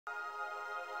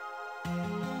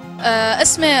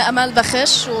اسمي أمال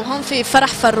بخش، وهون في فرح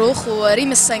فروخ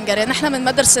وريم السنجري. نحن من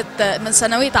مدرسة من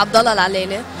ثانوية عبد الله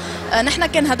العليلي. نحن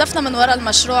كان هدفنا من وراء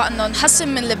المشروع انه نحسن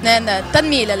من لبنان،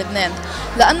 التنمية للبنان،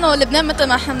 لأنه لبنان مثل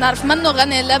ما نحن بنعرف منه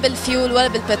غني لا بالفيول ولا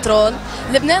بالبترول.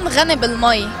 لبنان غني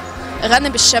بالمي، غني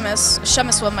بالشمس،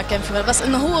 الشمس وين ما كان في، بس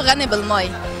انه هو غني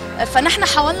بالمي. فنحن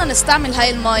حاولنا نستعمل هاي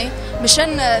المي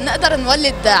مشان نقدر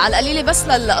نولد على القليله بس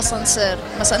للاسانسير.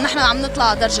 مثلا نحن عم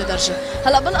نطلع درجه درجه.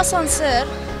 هلا بالاسانسير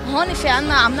هون في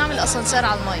عنا عم نعمل اسانسير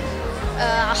على المي.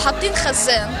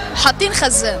 حاطين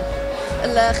خزان.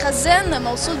 الخزان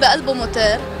موصول بقلبه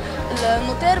موتور.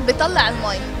 الموتور بيطلع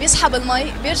المي، بيسحب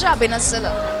المي بيرجع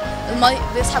بينزلها. المي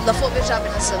بيسحب لفوق بيرجع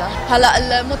بينزلها. هلا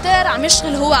الموتور عم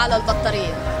يشتغل هو على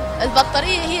البطاريه.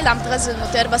 البطاريه هي اللي عم تغذي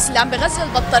الموتور، بس اللي عم بغذي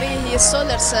البطاريه هي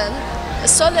السولار سيل.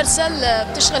 السولار سيل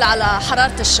بتشتغل على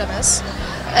حراره الشمس.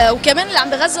 وكمان اللي عم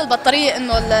بغذي البطاريه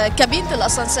انه كابينه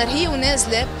الاسانسير هي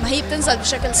ونازله، ما هي بتنزل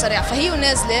بشكل سريع، فهي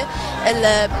ونازله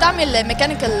بتعمل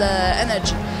ميكانيكال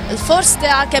انرجي. الفورس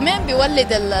تاعها كمان بيولد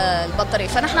البطاريه.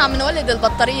 فنحن عم نولد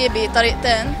البطاريه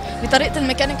بطريقتين، بطريقه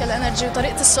الميكانيكال انرجي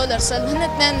وطريقه السولار سيل. هن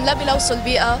اثنين لا بيلوثوا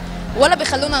البيئه ولا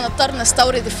بيخلونا نضطر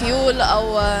نستورد فيول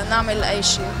او نعمل اي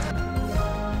شيء.